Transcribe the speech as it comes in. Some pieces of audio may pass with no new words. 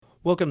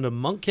Welcome to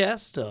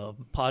Monkcast, a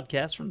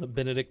podcast from the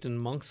Benedictine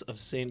monks of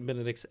St.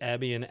 Benedict's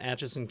Abbey in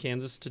Atchison,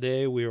 Kansas.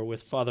 Today we are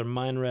with Father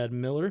Meinrad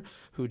Miller,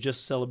 who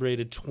just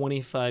celebrated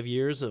 25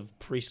 years of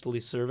priestly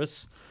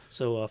service.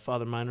 So,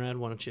 Father Meinrad,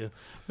 why don't you,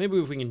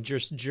 maybe if we can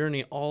just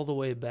journey all the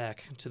way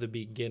back to the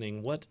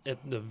beginning. What at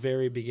the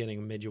very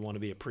beginning made you want to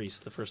be a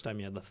priest, the first time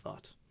you had the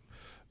thought?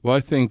 Well,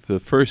 I think the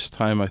first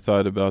time I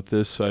thought about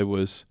this, I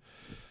was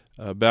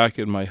back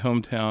in my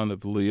hometown of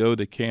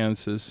Leota,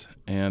 Kansas,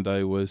 and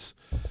I was,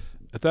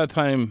 at that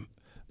time,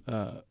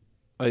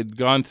 I'd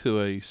gone to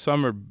a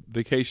summer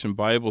vacation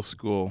Bible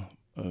school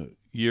a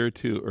year or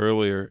two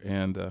earlier,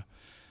 and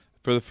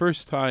for the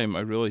first time,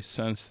 I really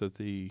sensed that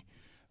the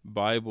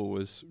Bible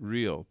was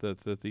real,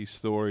 that these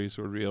stories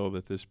were real,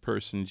 that this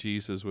person,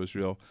 Jesus, was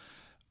real.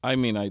 I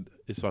mean,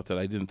 it's not that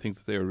I didn't think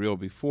that they were real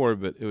before,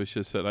 but it was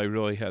just that I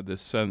really had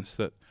this sense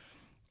that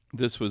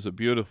this was a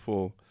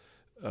beautiful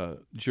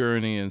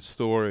journey and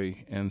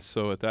story, and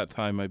so at that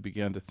time I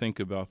began to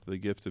think about the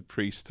gift of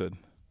priesthood.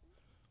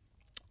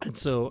 And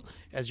so,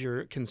 as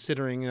you're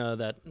considering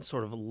that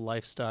sort of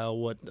lifestyle,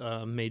 what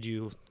made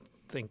you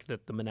think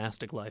that the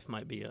monastic life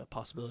might be a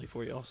possibility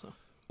for you also?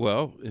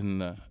 Well,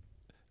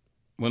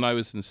 when I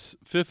was in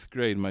fifth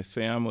grade, my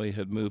family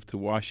had moved to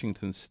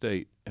Washington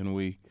State, and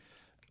we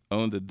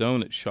owned a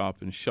donut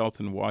shop in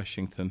Shelton,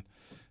 Washington,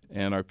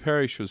 and our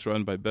parish was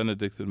run by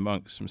Benedictine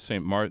monks from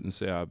St.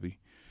 Martin's Abbey,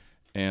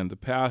 and the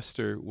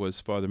pastor was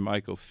Father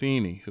Michael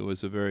Feeney, who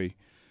was a very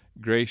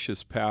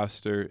gracious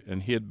pastor,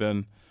 and he had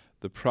been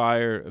the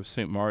prior of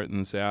St.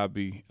 Martin's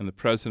Abbey and the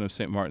president of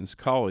St. Martin's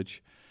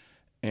College,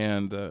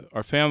 and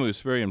our family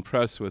was very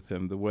impressed with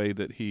him, the way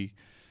that he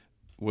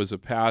was a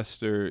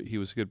pastor, he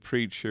was a good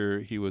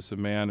preacher, he was a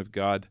man of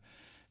God.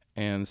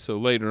 And so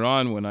later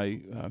on, when I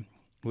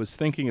was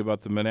thinking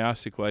about the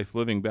monastic life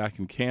living back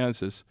in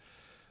Kansas,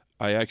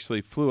 I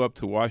actually flew up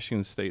to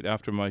Washington State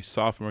after my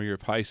sophomore year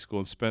of high school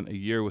and spent a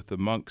year with the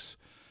monks,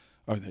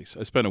 or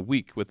I spent a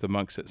week with the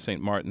monks at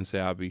St. Martin's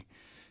Abbey.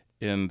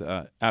 And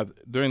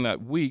during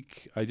that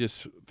week, I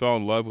just fell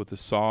in love with the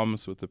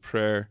Psalms, with the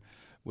prayer,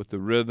 with the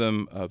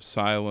rhythm of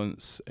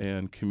silence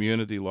and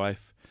community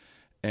life,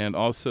 and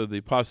also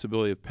the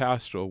possibility of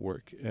pastoral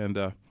work.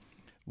 And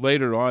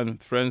later on,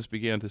 friends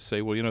began to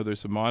say, well, you know,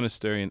 there's a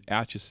monastery in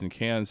Atchison,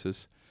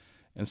 Kansas.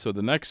 And so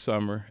the next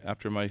summer,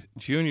 after my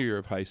junior year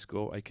of high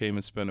school, I came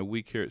and spent a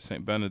week here at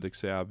St.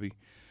 Benedict's Abbey.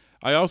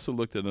 I also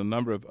looked at a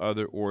number of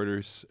other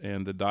orders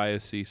and the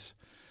diocese.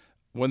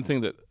 One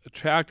thing that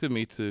attracted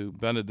me to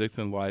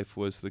Benedictine life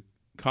was the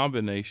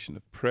combination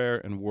of prayer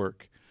and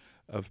work,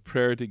 of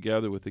prayer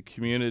together with the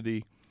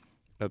community,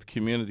 of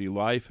community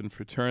life and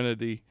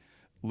fraternity,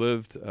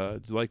 lived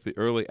like the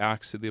early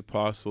Acts of the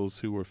Apostles,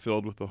 who were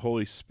filled with the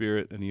Holy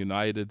Spirit and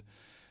united.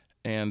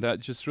 And that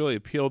just really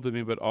appealed to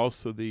me, but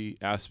also the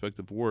aspect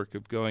of work,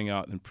 of going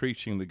out and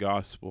preaching the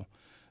gospel,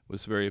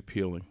 was very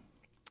appealing.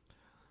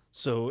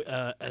 So,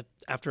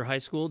 after high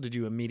school, did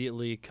you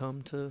immediately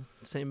come to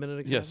St.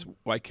 Benedict's? Yes,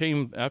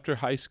 after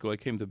high school, I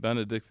came to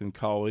Benedictine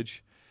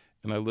College,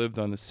 and I lived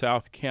on the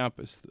South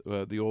Campus,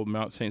 the old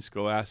Mount St.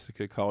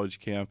 Scholastica College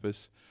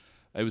campus.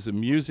 I was a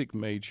music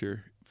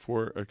major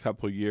for a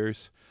couple of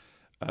years,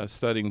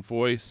 studying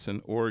voice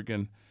and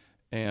organ,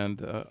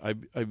 and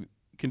I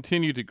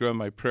continued to grow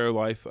my prayer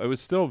life. I was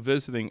still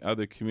visiting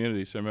other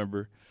communities. I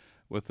remember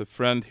with a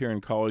friend here in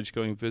college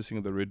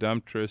visiting the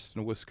Redemptorists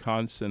in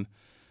Wisconsin,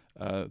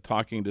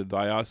 talking to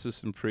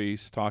diocesan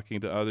priests, talking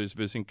to others,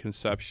 visiting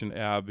Conception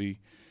Abbey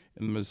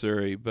in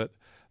Missouri. But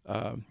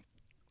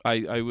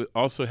I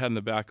also had in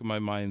the back of my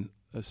mind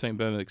St.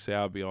 Benedict's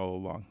Abbey all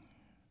along.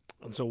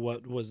 And so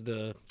what was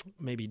the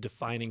maybe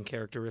defining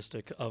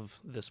characteristic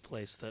of this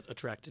place that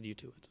attracted you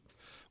to it?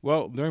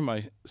 Well, during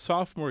my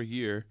sophomore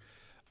year,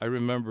 I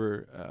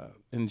remember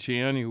in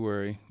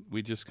January,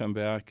 we'd just come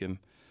back and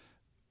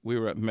we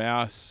were at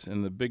Mass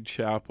in the big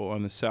chapel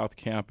on the South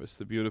Campus,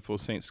 the beautiful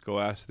St.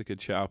 Scholastica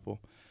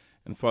Chapel,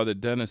 and Father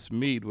Dennis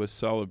Mead was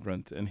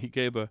celebrant, and he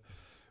gave a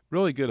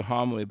really good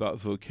homily about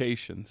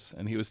vocations,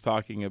 and he was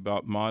talking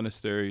about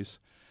monasteries,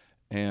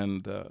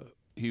 and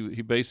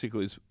he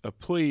basically is a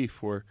plea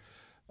for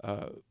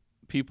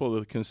people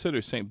to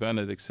consider St.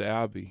 Benedict's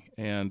Abbey,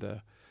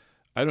 and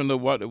I don't know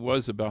what it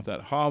was about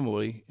that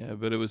homily,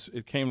 but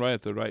it came right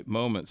at the right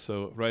moment.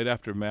 So right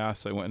after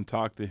Mass, I went and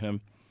talked to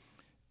him,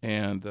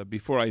 and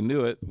before I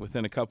knew it,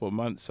 within a couple of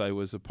months, I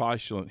was a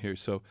postulant here.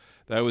 So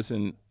that was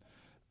in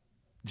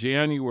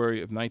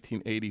January of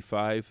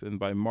 1985, and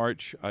by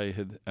March, I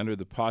had entered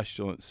the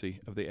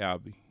postulancy of the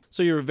Abbey.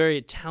 So you're a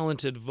very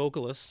talented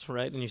vocalist,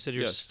 right? And you said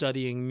you're Yes.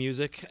 studying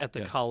music at the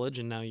Yes. college,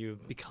 and now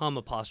you've become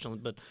a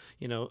postulant. But,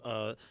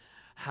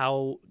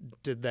 how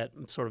did that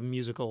sort of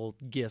musical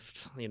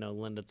gift,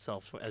 lend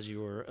itself as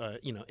you were,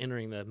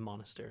 entering the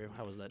monastery?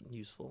 How was that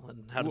useful?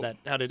 And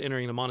how did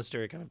entering the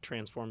monastery kind of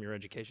transform your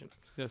education?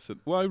 Yes.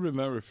 Well, I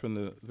remember from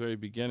the very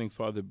beginning,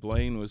 Father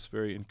Blaine was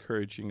very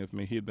encouraging of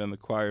me. He had been the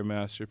choir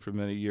master for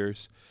many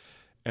years,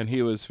 and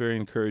he was very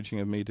encouraging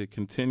of me to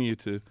continue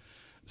to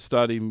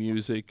study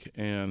music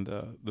and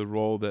the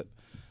role that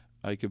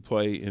I could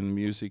play in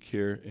music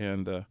here.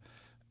 And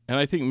And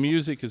I think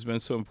music has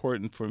been so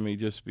important for me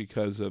just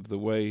because of the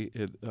way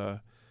it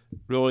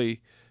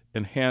really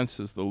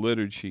enhances the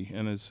liturgy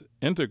and is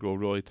integral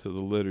really to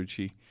the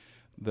liturgy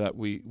that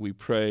we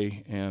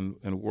pray and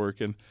work.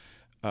 And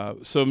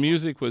so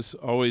music was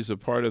always a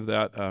part of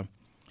that.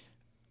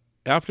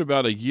 After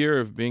about a year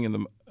of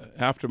being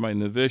after my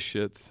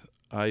novitiate,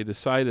 I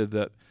decided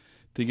that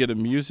to get a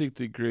music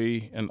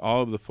degree and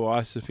all of the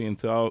philosophy and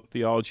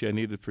theology I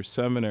needed for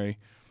seminary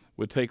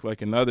would take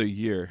like another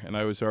year, and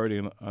I was already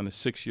on a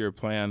 6-year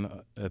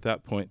plan at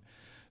that point.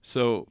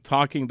 So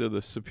talking to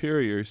the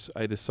superiors,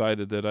 I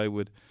decided that I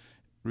would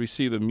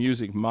receive a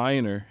music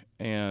minor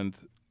and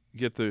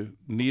get the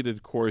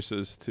needed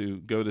courses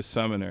to go to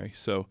seminary.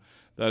 So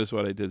that is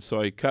what I did.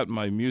 So I cut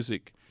my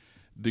music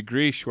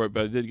degree short,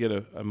 but I did get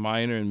a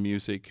minor in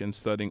music and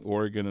studying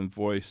organ and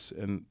voice,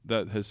 and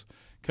that has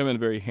come in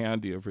very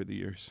handy over the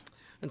years.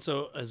 And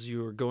so as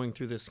you were going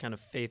through this kind of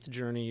faith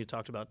journey, you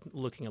talked about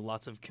looking at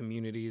lots of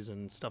communities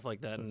and stuff like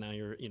that, and now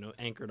you're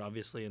anchored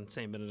obviously in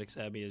St. Benedict's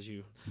Abbey as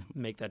you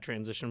make that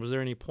transition. Was there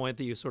any point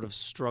that you sort of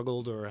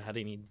struggled or had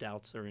any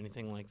doubts or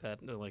anything like that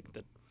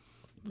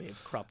may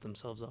have cropped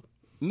themselves up?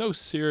 No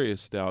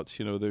serious doubts.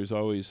 There's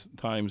always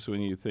times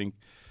when you think,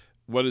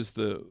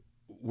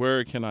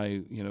 where can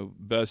I,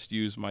 best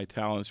use my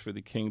talents for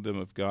the kingdom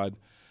of God?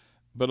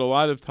 But a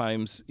lot of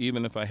times,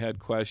 even if I had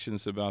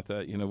questions about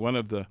that, one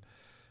of the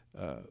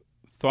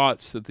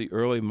thoughts that the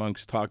early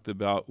monks talked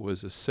about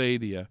was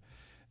acedia.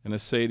 And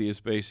acedia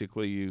is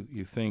basically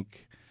you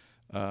think,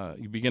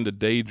 you begin to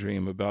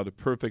daydream about a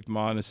perfect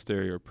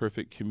monastery or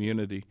perfect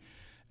community.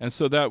 And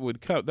so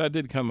that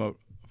did come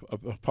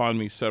upon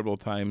me several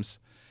times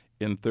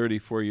in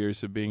 34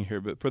 years of being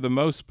here. But for the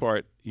most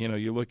part,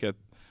 you look at,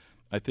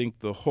 I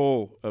think, the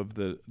whole of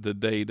the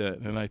data,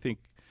 and I think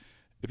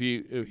if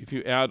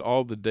you add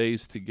all the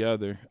days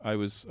together,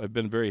 I've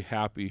been very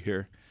happy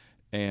here.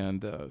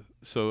 And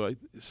so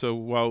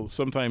while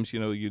sometimes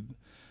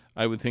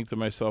I would think to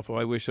myself,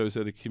 I wish I was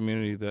at a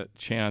community that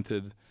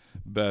chanted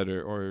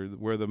better or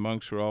where the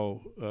monks were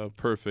all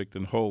perfect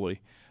and holy.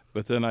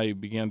 But then I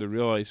began to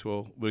realize,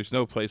 there's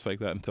no place like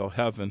that until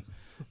heaven,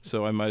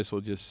 so I might as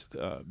well just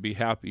be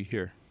happy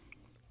here.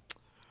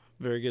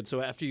 Very good.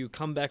 So after you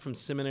come back from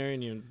seminary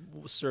and you're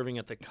serving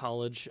at the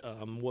college,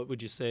 what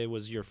would you say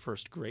was your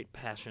first great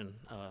passion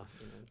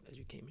as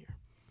you came here?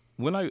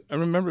 When I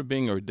remember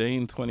being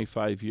ordained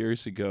 25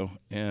 years ago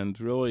and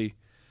really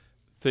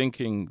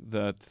thinking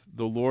that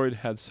the Lord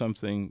had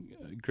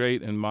something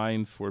great in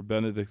mind for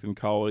Benedictine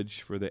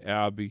College, for the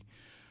Abbey.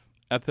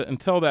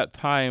 Until that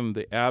time,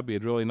 the Abbey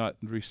had really not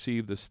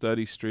received the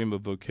study stream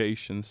of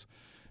vocations.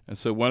 And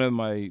so one of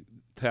my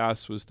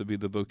tasks was to be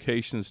the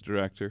vocations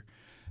director.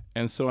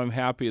 And so I'm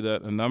happy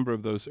that a number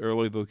of those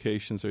early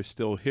vocations are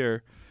still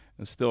here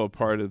and still a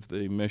part of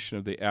the mission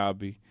of the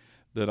Abbey,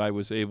 that I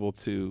was able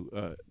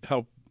to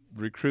help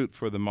recruit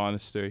for the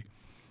monastery.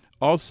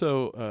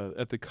 Also,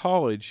 at the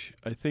college,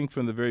 I think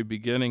from the very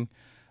beginning,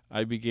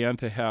 I began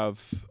to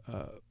have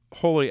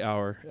holy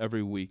hour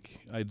every week.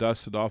 I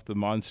dusted off the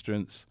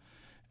monstrance,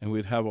 and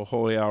we'd have a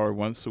holy hour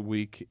once a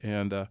week,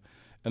 and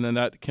then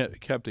that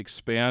kept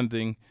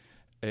expanding,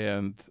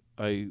 and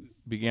I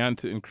began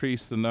to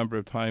increase the number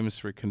of times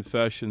for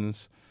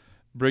confessions,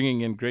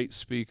 bringing in great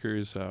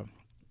speakers.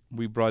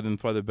 We brought in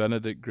Father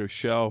Benedict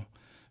Groeschel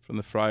from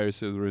the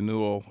Friars of the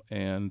Renewal,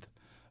 and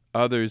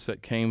others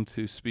that came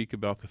to speak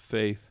about the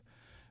faith.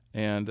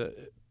 And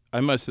I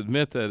must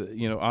admit that,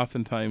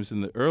 oftentimes in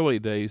the early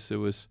days it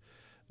was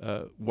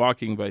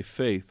walking by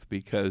faith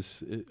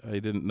because I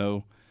didn't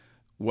know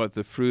what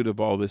the fruit of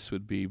all this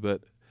would be.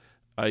 But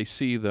I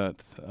see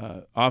that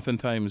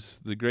oftentimes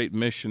the great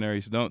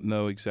missionaries don't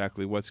know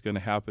exactly what's going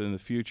to happen in the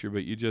future,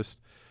 but you just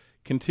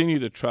continue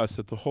to trust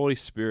that the Holy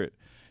Spirit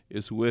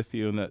is with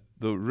you and that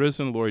the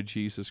risen Lord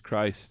Jesus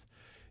Christ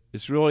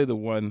is really the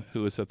one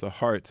who is at the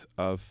heart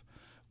of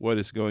what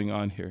is going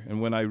on here.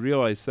 And when I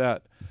realize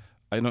that,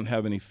 I don't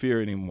have any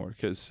fear anymore,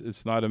 because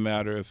it's not a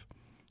matter of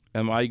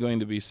am I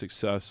going to be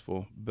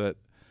successful, but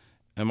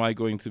am I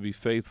going to be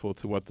faithful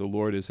to what the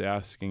Lord is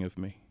asking of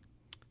me?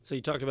 So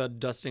you talked about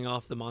dusting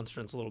off the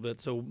monstrance a little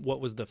bit. So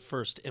what was the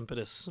first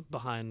impetus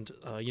behind,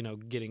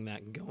 getting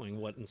that going?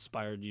 What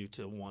inspired you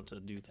to want to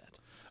do that?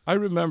 I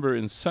remember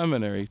in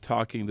seminary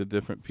talking to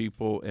different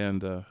people,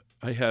 and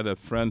I had a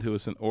friend who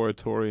was an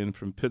Oratorian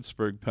from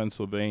Pittsburgh,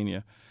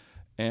 Pennsylvania,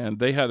 and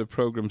they had a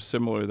program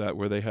similar to that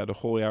where they had a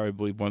holy hour, I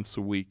believe, once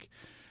a week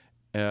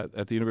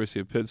at the University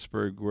of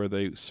Pittsburgh where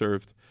they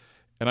served.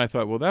 And I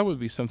thought, that would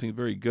be something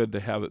very good to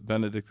have at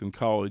Benedictine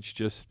College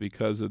just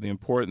because of the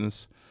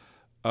importance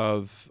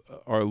of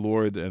our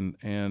Lord.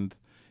 And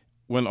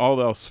when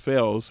all else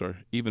fails, or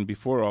even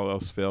before all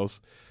else fails,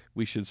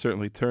 we should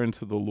certainly turn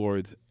to the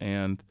Lord.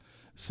 And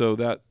so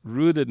that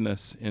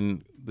rootedness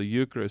in the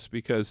Eucharist,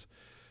 because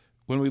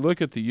when we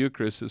look at the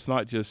Eucharist, it's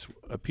not just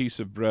a piece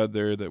of bread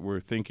there that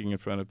we're thinking in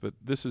front of, but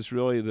this is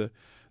really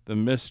the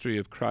mystery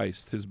of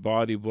Christ, his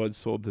body, blood,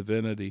 soul,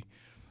 divinity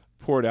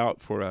poured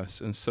out for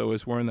us. And so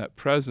as we're in that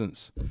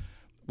presence,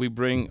 we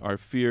bring our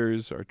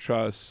fears, our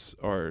trusts,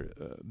 our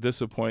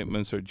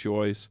disappointments, our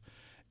joys,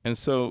 And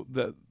so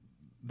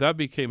that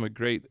became a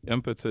great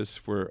impetus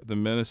for the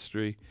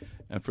ministry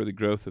and for the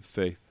growth of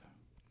faith.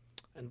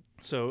 And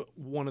so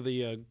one of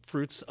the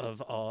fruits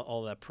of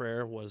all that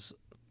prayer was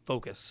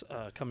focus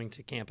coming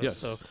to campus. Yes.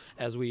 So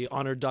as we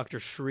honored Dr.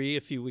 Shree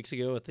a few weeks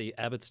ago at the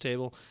Abbott's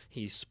table,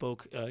 he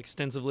spoke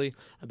extensively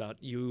about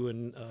you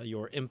and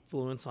your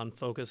influence on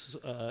Focus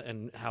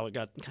and how it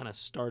got kind of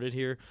started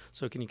here.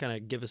 So can you kind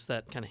of give us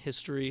that kind of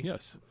history?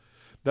 Yes.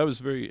 That was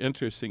very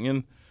interesting.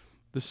 In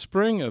the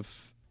spring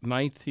of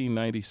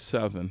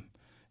 1997,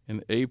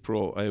 in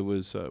April, I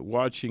was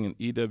watching an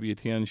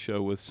EWTN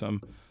show with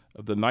some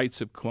of the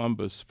Knights of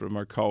Columbus from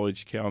our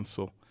college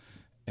council.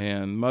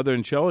 And Mother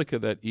Angelica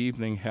that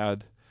evening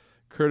had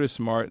Curtis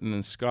Martin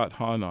and Scott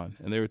Hahn on,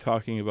 and they were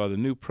talking about a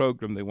new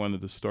program they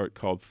wanted to start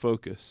called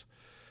Focus.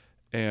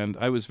 And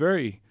I was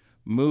very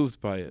moved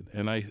by it.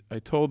 And I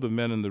told the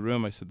men in the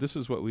room, I said, this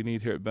is what we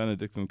need here at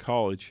Benedictine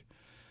College.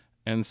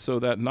 And so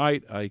that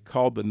night I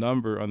called the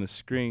number on the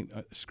screen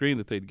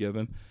that they'd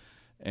given,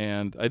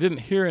 and I didn't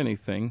hear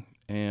anything.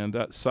 And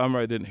that summer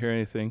I didn't hear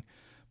anything.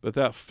 But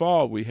that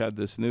fall we had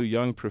this new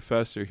young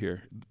professor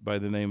here by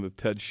the name of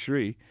Ted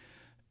Shree,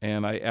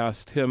 and I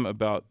asked him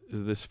about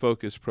this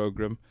Focus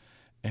program,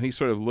 and he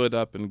sort of lit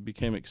up and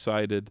became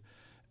excited.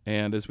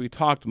 And as we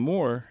talked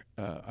more,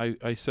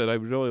 I said I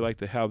would really like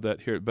to have that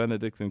here at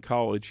Benedictine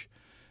College.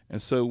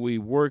 And so we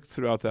worked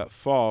throughout that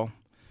fall,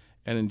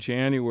 and in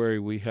January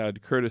we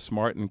had Curtis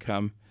Martin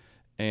come,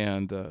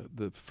 and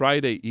the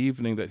Friday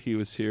evening that he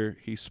was here,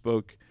 he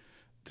spoke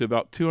to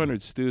about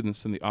 200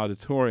 students in the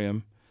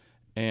auditorium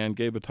and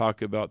gave a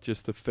talk about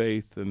just the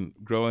faith and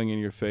growing in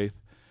your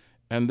faith.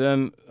 And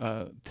then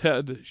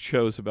Ted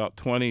chose about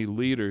 20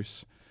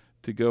 leaders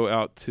to go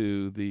out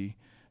to the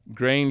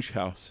Grange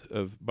House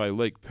by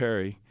Lake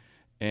Perry,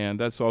 and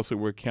that's also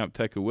where Camp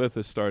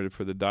Tekakwitha started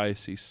for the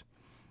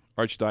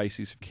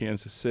Archdiocese of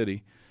Kansas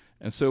City.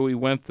 And so we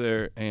went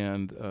there,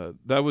 and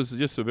that was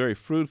just a very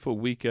fruitful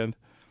weekend.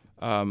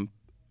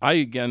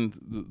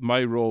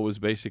 My role was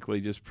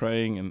basically just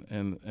praying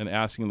and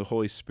asking the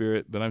Holy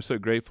Spirit, but I'm so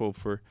grateful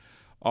for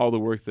all the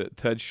work that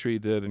Ted Shree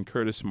did and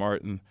Curtis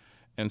Martin,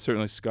 and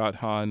certainly Scott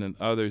Hahn and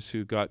others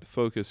who got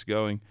Focus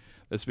going.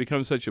 It's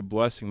become such a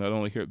blessing, not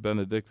only here at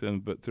Benedictine,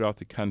 but throughout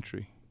the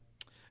country.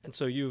 And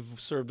so you've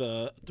served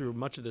through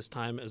much of this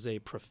time as a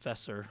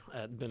professor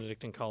at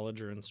Benedictine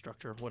College or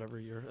instructor, whatever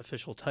your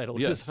official title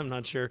Yes. is, I'm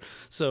not sure.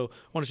 So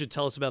why don't you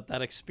tell us about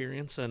that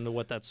experience and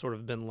what that's sort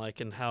of been like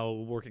and how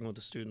working with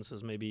the students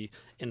has maybe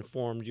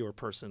informed your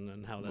person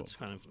and how that's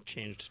kind of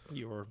changed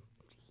your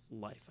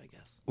life, I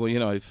guess.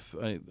 Well,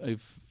 I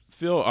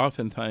feel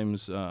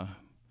oftentimes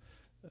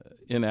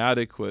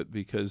inadequate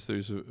because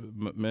there's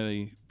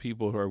many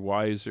people who are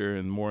wiser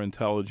and more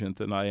intelligent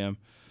than I am.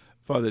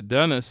 Father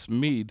Dennis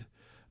Mead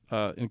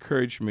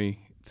encouraged me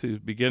to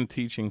begin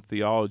teaching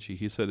theology.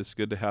 He said it's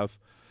good to have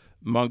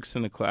monks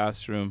in the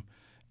classroom.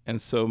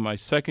 And so my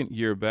second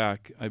year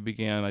back, I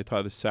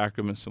taught a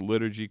sacraments and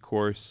liturgy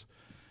course.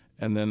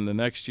 And then the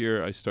next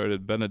year, I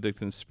started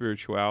Benedictine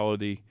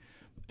spirituality.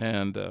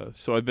 And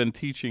so I've been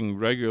teaching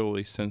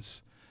regularly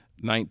since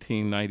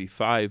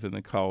 1995 in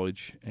the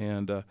college.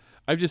 And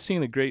I've just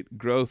seen a great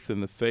growth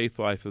in the faith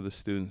life of the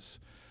students.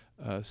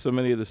 So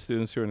many of the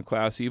students who are in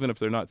class, even if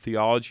they're not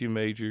theology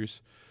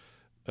majors,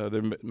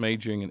 they're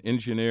majoring in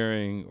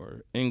engineering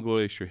or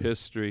English or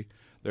history.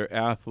 They're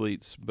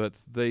athletes, but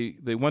they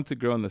want to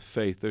grow in the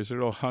faith. There's a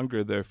real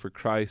hunger there for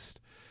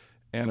Christ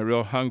and a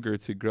real hunger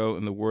to grow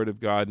in the Word of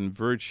God and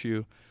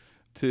virtue,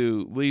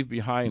 to leave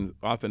behind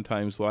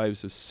oftentimes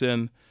lives of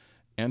sin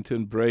and to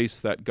embrace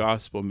that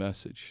gospel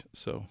message.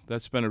 So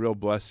that's been a real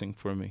blessing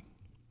for me.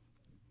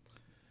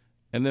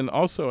 And then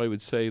also I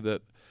would say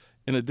that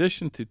in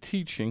addition to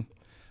teaching,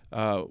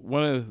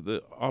 one of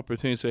the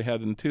opportunities I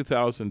had in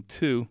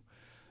 2002,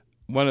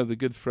 one of the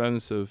good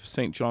friends of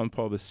St. John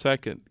Paul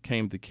II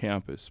came to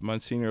campus,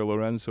 Monsignor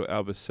Lorenzo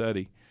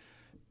Albacetti,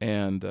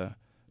 and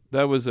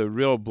that was a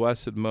real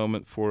blessed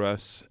moment for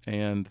us,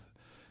 and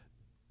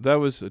that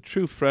was a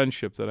true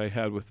friendship that I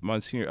had with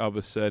Monsignor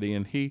Albacetti,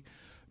 and he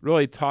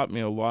really taught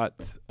me a lot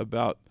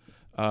about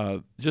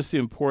just the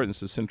importance,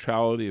 the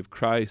centrality of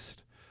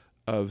Christ,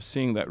 of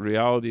seeing that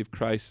reality of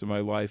Christ in my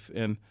life.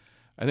 And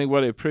I think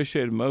what I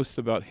appreciated most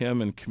about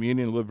him and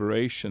Communion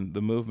Liberation,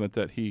 the movement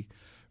that he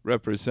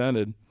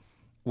represented,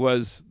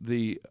 was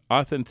the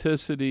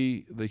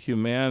authenticity, the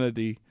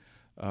humanity,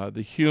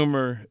 the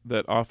humor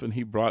that often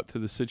he brought to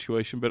the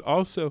situation, but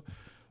also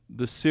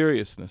the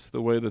seriousness,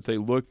 the way that they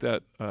looked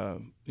at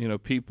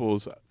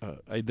people's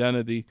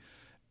identity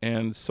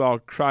and saw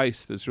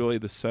Christ as really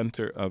the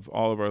center of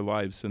all of our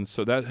lives. And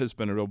so that has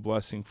been a real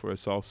blessing for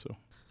us also.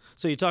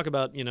 So you talk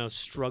about,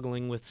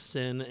 struggling with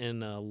sin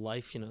in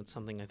life. It's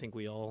something I think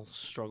we all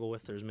struggle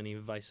with. There's many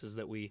vices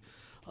that we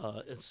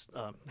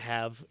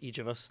have, each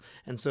of us.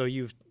 And so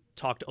you've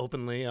talked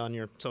openly on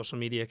your social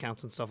media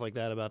accounts and stuff like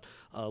that about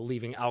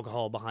leaving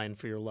alcohol behind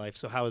for your life.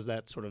 So how has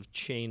that sort of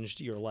changed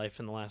your life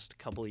in the last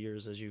couple of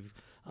years as you've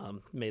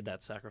made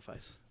that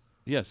sacrifice?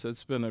 Yes,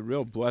 it's been a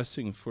real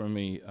blessing for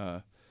me,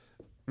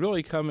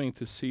 really coming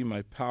to see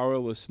my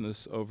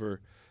powerlessness over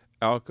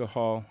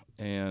alcohol,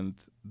 and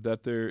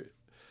that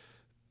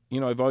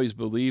I've always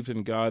believed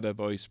in God, I've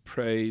always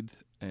prayed,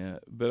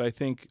 but I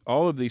think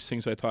all of these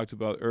things I talked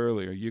about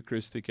earlier,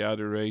 Eucharistic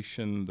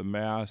adoration, the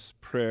Mass,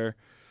 prayer,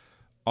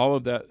 all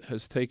of that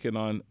has taken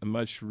on a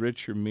much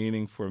richer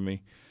meaning for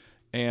me.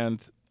 And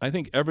I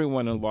think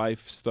everyone in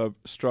life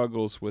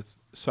struggles with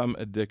some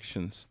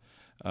addictions,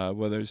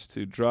 whether it's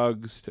to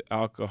drugs, to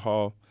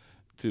alcohol,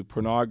 to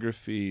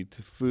pornography,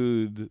 to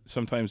food.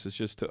 Sometimes it's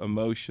just to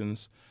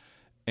emotions.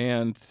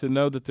 And to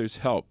know that there's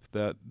help,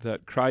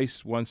 that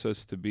Christ wants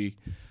us to be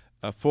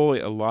fully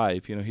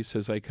alive. He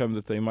says, I come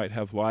that they might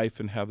have life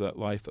and have that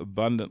life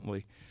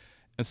abundantly.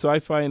 And so I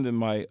find in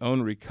my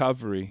own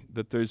recovery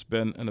that there's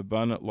been an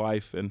abundant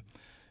life. And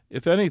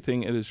if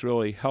anything, it has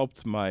really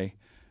helped my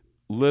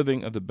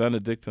living of the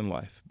Benedictine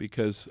life,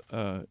 because,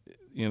 the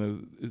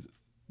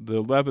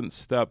 11th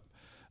step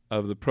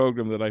of the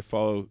program that I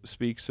follow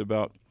speaks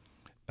about,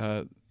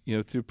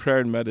 through prayer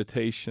and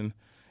meditation,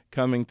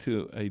 coming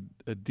to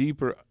a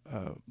deeper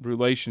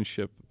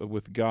relationship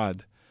with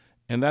God.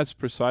 And that's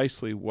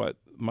precisely what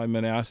my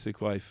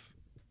monastic life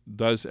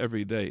does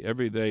every day.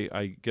 Every day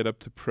I get up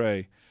to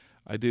pray.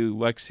 I do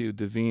Lectio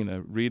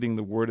Divina, reading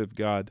the Word of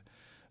God.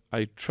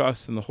 I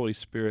trust in the Holy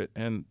Spirit,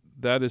 and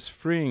that is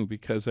freeing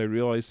because I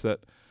realize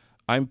that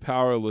I'm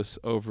powerless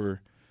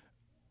over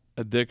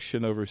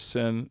addiction, over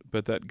sin,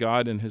 but that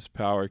God in His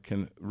power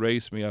can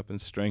raise me up and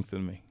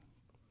strengthen me.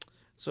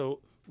 So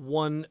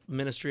one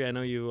ministry I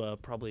know you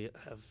probably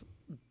have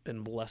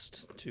been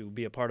blessed to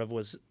be a part of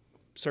was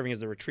serving as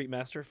the retreat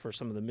master for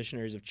some of the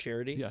missionaries of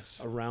charity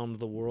around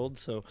the world.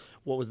 So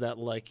what was that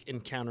like,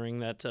 encountering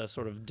that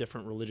sort of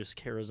different religious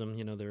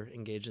charism? They're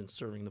engaged in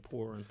serving the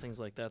poor and things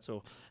like that.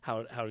 So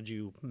how did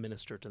you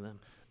minister to them?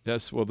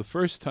 Yes, well, the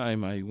first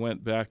time I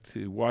went back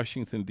to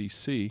Washington,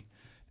 D.C.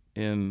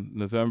 in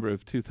November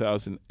of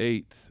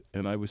 2008,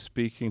 and I was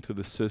speaking to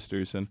the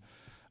sisters, and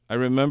I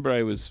remember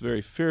I was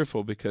very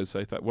fearful because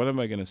I thought, what am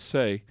I going to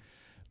say?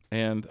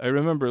 And I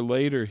remember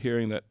later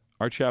hearing that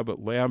Archbishop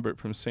Lambert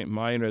from St.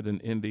 Meinrad in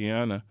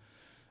Indiana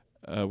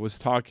was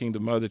talking to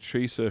Mother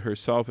Teresa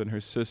herself and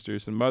her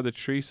sisters, and Mother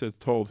Teresa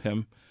told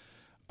him,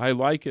 I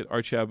like it,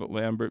 Archbishop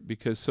Lambert,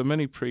 because so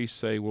many priests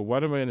say, well,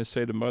 what am I going to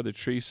say to Mother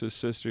Teresa's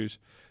sisters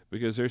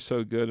because they're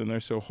so good and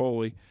they're so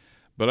holy?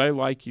 But I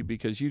like you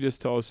because you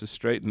just tell us to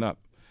straighten up,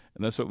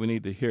 and that's what we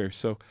need to hear.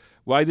 So,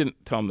 well, I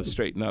didn't tell them to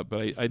straighten up,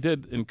 but I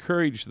did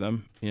encourage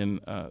them in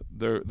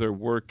their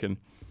work, and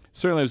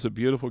certainly it was a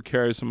beautiful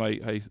charism.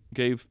 I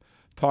gave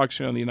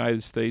talks around the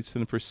United States,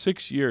 and for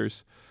 6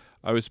 years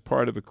I was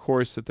part of a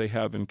course that they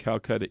have in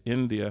Calcutta,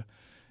 India,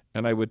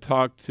 and I would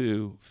talk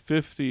to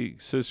 50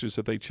 sisters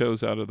that they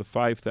chose out of the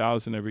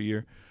 5,000 every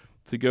year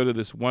to go to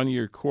this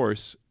 1-year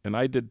course, and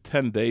I did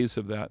 10 days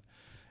of that,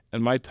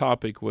 and my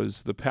topic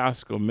was the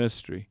Paschal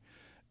Mystery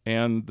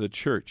and the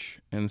Church.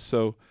 And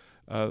so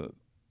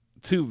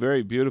two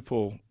very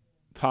beautiful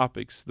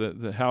topics,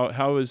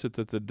 how is it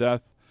that the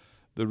death,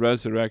 the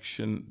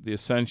resurrection, the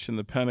ascension,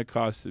 the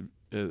Pentecost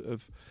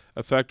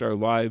affect our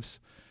lives,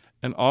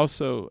 and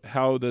also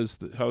how does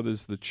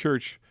the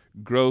church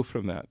grow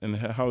from that, and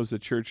how is the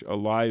church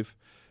alive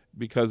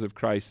because of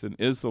Christ and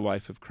is the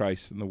life of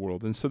Christ in the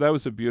world? And so that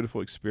was a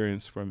beautiful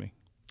experience for me.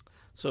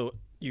 So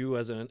you,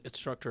 as an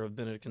instructor of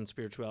Benedictine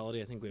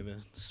spirituality, I think we have a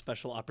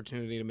special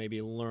opportunity to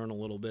maybe learn a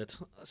little bit.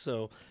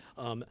 So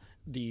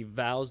the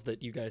vows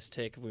that you guys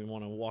take, if we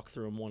want to walk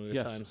through them one at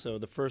a time. So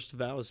the first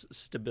vow is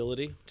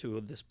stability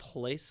to this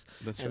place.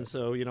 That's and right.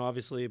 So,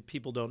 obviously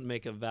people don't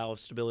make a vow of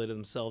stability to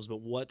themselves,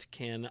 but what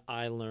can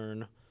I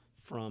learn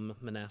from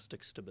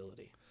monastic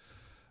stability?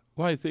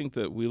 Well, I think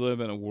that we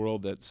live in a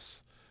world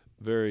that's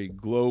very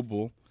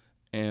global,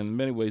 and in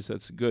many ways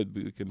that's good.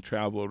 We can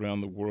travel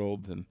around the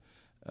world, and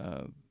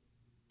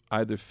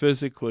either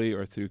physically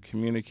or through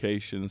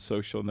communication,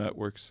 social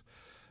networks.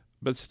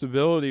 But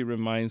stability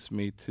reminds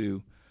me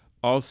to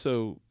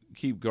also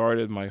keep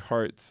guarded my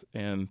heart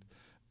and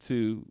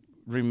to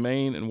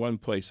remain in one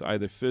place,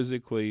 either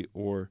physically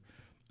or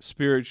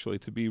spiritually,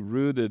 to be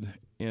rooted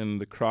in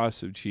the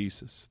cross of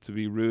Jesus, to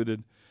be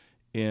rooted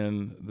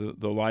in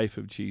the life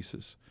of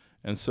Jesus.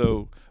 And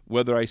so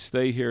whether I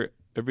stay here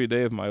every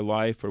day of my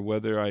life, or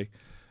whether I,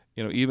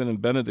 even in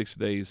Benedict's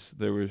days,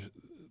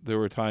 there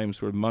were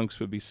times where monks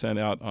would be sent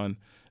out on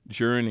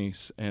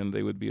journeys, and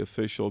they would be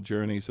official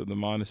journeys of the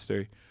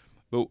monastery.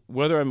 But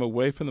whether I'm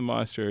away from the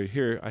monastery or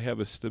here, I have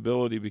a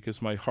stability because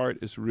my heart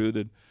is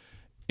rooted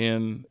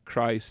in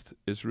Christ,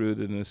 is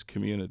rooted in this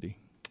community.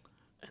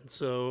 And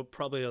so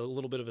probably a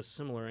little bit of a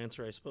similar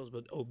answer, I suppose,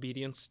 but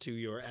obedience to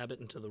your abbot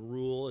and to the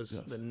rule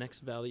is the next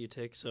vow that you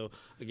take. So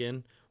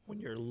again, when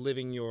you're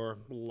living your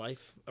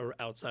life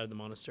outside of the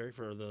monastery,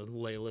 for the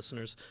lay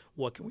listeners,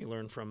 what can we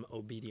learn from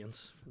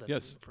obedience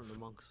from the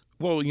monks?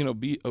 Well,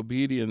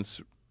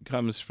 obedience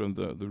comes from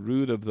the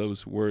root of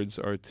those words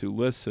are to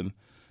listen.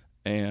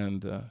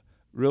 And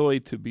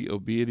really to be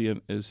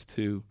obedient is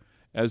to,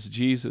 as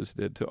Jesus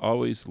did, to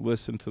always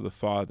listen to the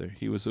Father.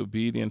 He was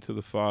obedient to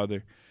the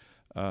Father.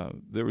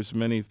 There was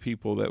many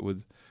people that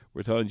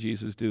were telling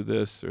Jesus, do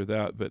this or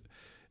that, but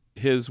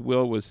his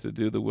will was to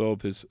do the will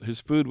of his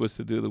food was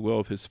to do the will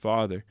of his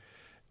Father.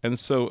 And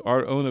so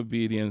our own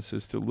obedience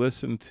is to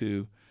listen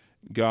to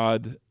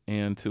God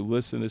and to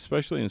listen,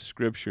 especially in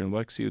Scripture, in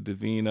Lectio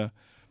Divina,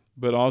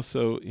 but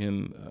also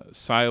in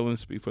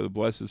silence before the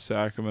Blessed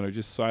Sacrament, or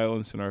just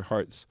silence in our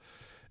hearts.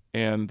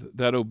 And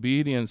that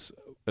obedience,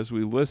 as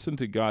we listen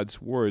to God's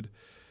Word,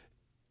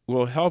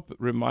 will help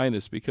remind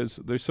us, because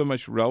there's so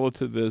much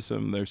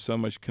relativism, there's so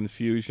much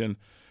confusion,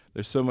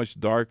 there's so much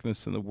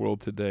darkness in the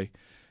world today.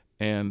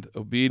 And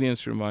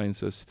obedience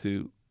reminds us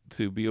to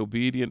be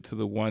obedient to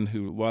the one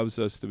who loves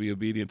us, to be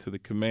obedient to the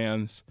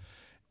commands,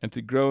 and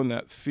to grow in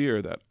that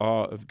fear, that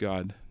awe of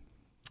God.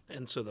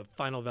 And so the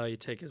final vow you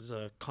take is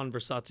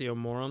conversatio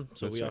morum.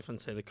 So That's we right. often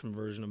say the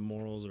conversion of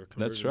morals, or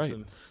conversion That's right. to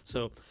them.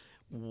 So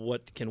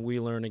what can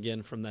we learn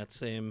again from that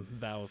same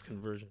vow of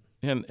conversion?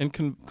 And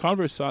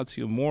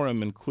conversatio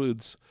morum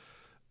includes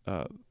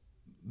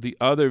the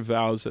other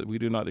vows that we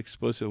do not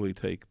explicitly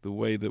take, the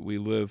way that we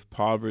live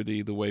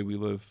poverty, the way we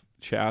live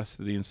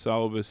chastity and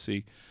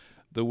celibacy,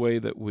 the way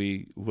that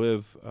we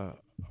live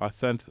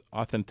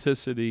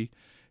authenticity,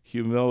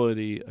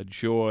 humility, a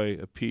joy,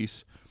 a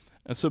peace.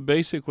 And so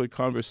basically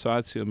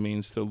conversatio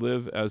means to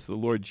live as the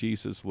Lord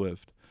Jesus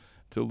lived,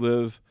 to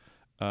live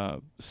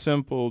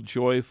simple,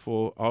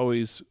 joyful,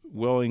 always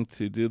willing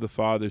to do the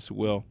Father's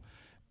will.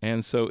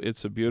 And so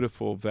it's a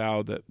beautiful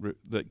vow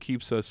that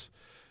keeps us,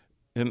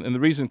 and the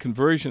reason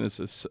conversion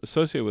is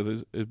associated with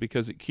it is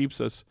because it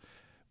keeps us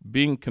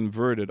being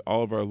converted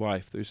all of our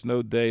life. There's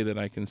no day that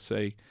I can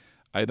say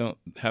I don't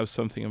have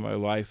something in my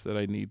life that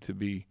I need to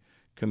be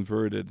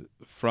converted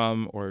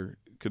from or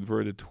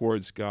converted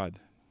towards God.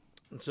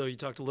 And so you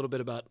talked a little bit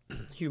about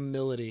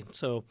humility.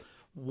 So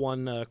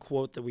one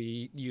quote that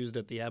we used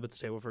at the Abbot's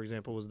Table, for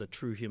example, was that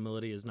true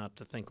humility is not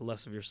to think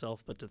less of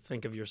yourself, but to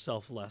think of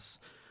yourself less.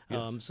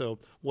 Yes. So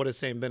what does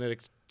St.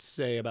 Benedict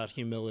say about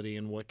humility,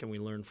 and what can we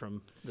learn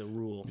from the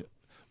rule? Yeah.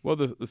 Well,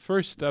 the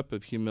first step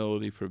of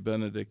humility for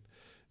Benedict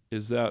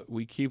is that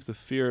we keep the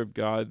fear of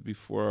God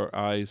before our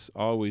eyes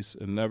always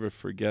and never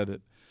forget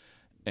it.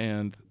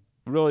 And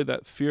really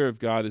that fear of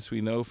God, as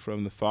we know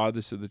from the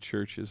fathers of the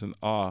church, is an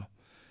awe.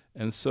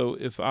 And so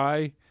if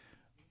I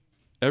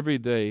every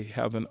day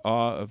have an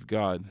awe of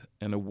God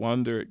and a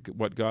wonder at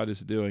what God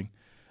is doing,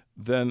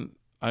 then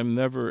I'm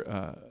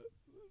never,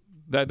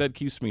 that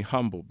keeps me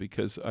humble,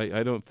 because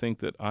I don't think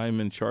that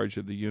I'm in charge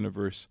of the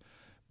universe,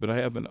 but I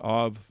have an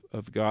awe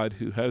of God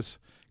who has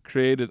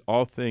created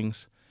all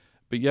things.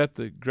 But yet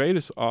the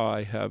greatest awe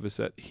I have is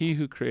that he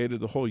who created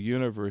the whole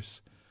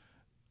universe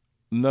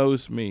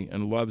knows me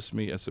and loves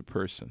me as a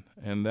person.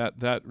 And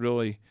that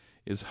really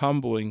is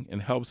humbling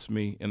and helps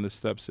me in the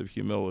steps of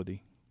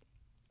humility.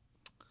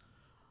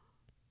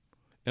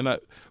 And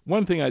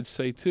one thing I'd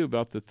say, too,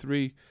 about the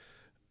three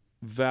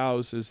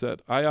vows is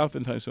that I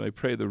oftentimes, when I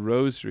pray the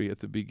rosary at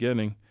the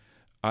beginning,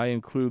 I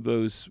include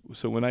those.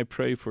 So when I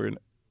pray for an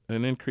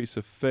increase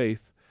of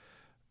faith,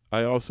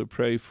 I also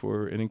pray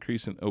for an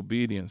increase in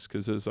obedience,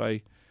 because as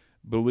I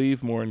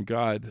believe more in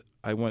God,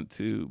 I want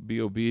to be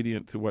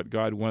obedient to what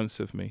God wants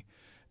of me.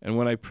 And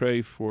when I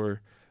pray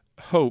for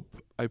hope,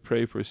 I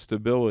pray for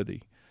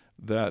stability,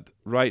 that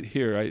right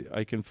here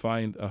I can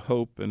find a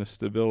hope and a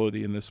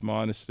stability in this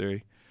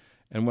monastery.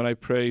 And when I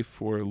pray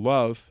for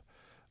love,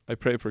 I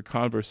pray for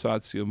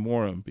conversatio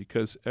morum,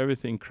 because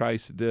everything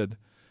Christ did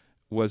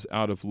was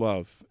out of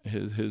love.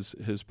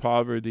 His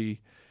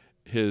poverty,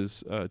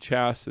 his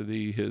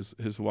chastity,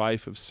 his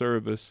life of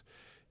service,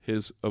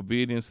 his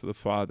obedience to the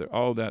Father,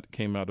 all that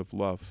came out of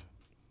love.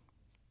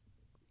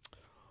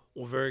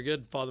 Well, very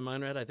good, Father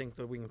Meinrad. I think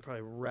that we can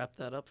probably wrap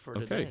that up for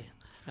today.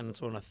 And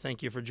so I want to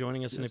thank you for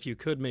joining us. Yes. And if you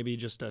could, maybe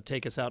just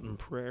take us out in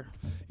prayer.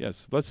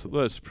 Yes, let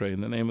us pray.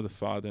 In the name of the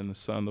Father, and the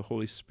Son, and the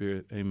Holy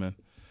Spirit. Amen.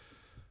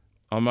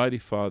 Almighty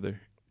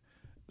Father,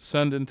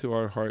 send into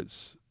our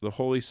hearts the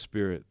Holy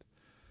Spirit,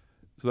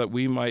 so that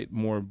we might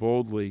more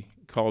boldly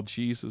call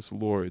Jesus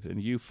Lord,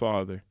 and you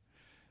Father,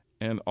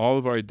 and all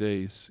of our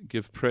days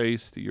give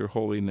praise to your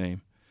holy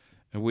name.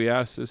 And we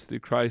ask this through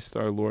Christ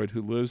our Lord,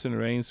 who lives and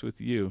reigns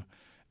with you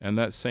and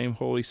that same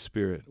Holy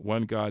Spirit,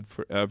 one God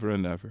forever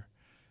and ever.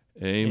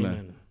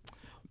 Amen.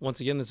 Once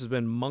again, this has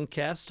been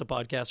Monkcast, a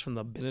podcast from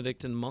the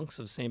Benedictine monks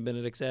of St.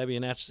 Benedict's Abbey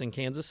in Atchison,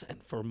 Kansas.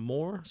 And for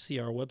more, see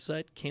our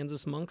website,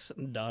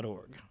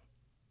 kansasmonks.org.